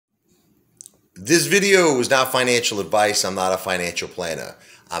This video is not financial advice. I'm not a financial planner.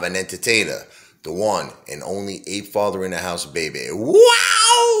 I'm an entertainer. The one and only Apefather in the house, baby.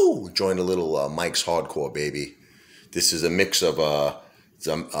 Wow! Join a little Mike's Hardcore, baby. This is a mix of a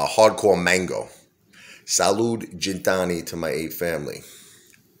hardcore mango. Salud Gintani to my Ape family.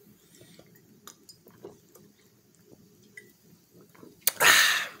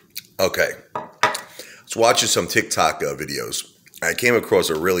 Okay. I was watching some TikTok videos. I came across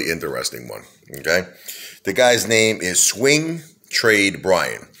a really interesting one. Okay. The guy's name is Swing Trade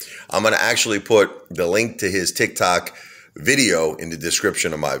Brian. I'm going to actually put the link to his TikTok video in the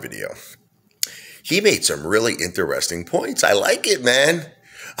description of my video. He made some really interesting points. I like it, man.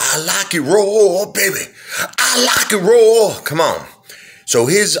 I like it raw, baby. I like it raw. Come on. So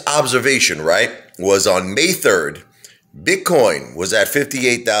his observation, right, was on May 3rd, Bitcoin was at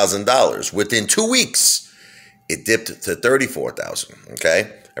 $58,000. Within 2 weeks, it dipped to $34,000. Okay.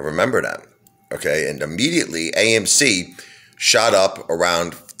 I remember that. Okay. And immediately AMC shot up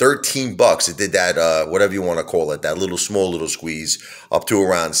around 13 bucks. It did that, whatever you want to call it, that small little squeeze up to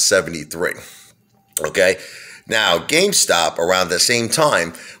around 73. Okay. Now, GameStop around the same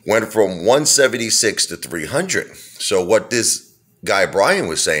time went from 176 to 300. So what this guy Brian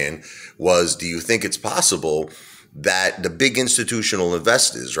was saying was, do you think it's possible that the big institutional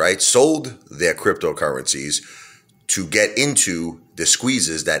investors, right, sold their cryptocurrencies to get into the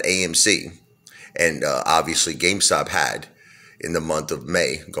squeezes that AMC and obviously GameStop had in the month of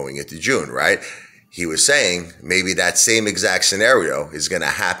May going into June, right? He was saying maybe that same exact scenario is going to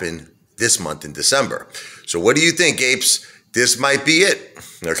happen this month in December. So what do you think, apes? This might be it,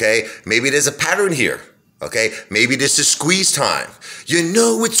 okay? Maybe there's a pattern here, okay? Maybe this is squeeze time. You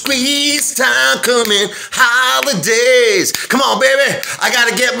know it's squeeze time coming, holidays. Come on, baby. I got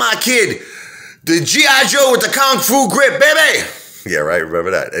to get my kid the G.I. Joe with the Kung Fu grip, baby. Yeah, right.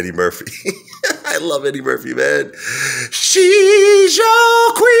 Remember that? Eddie Murphy. I love Eddie Murphy, man. She's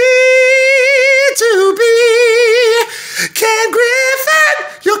your queen to be. Ken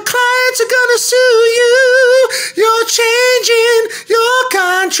Griffin, your clients are gonna sue you. You're changing your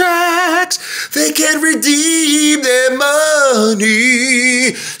contracts. They can't redeem their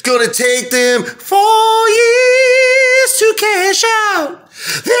money. It's gonna take them 4 years to cash out.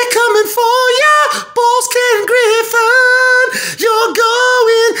 They're coming for you, boss Ken Griffin. You're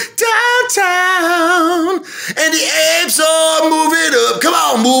going downtown, and the apes are moving up. Come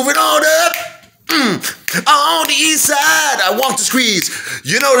on, moving on up. On the east side, I want to squeeze.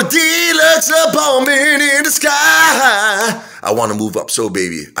 You know the deluxe are bombing in the sky. I want to move up so,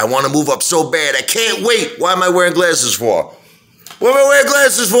 baby. I want to move up so bad. I can't wait. Why am I wearing glasses for? What am I wearing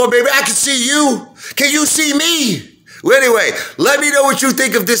glasses for, baby? I can see you. Can you see me? Well, anyway, let me know what you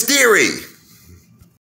think of this theory.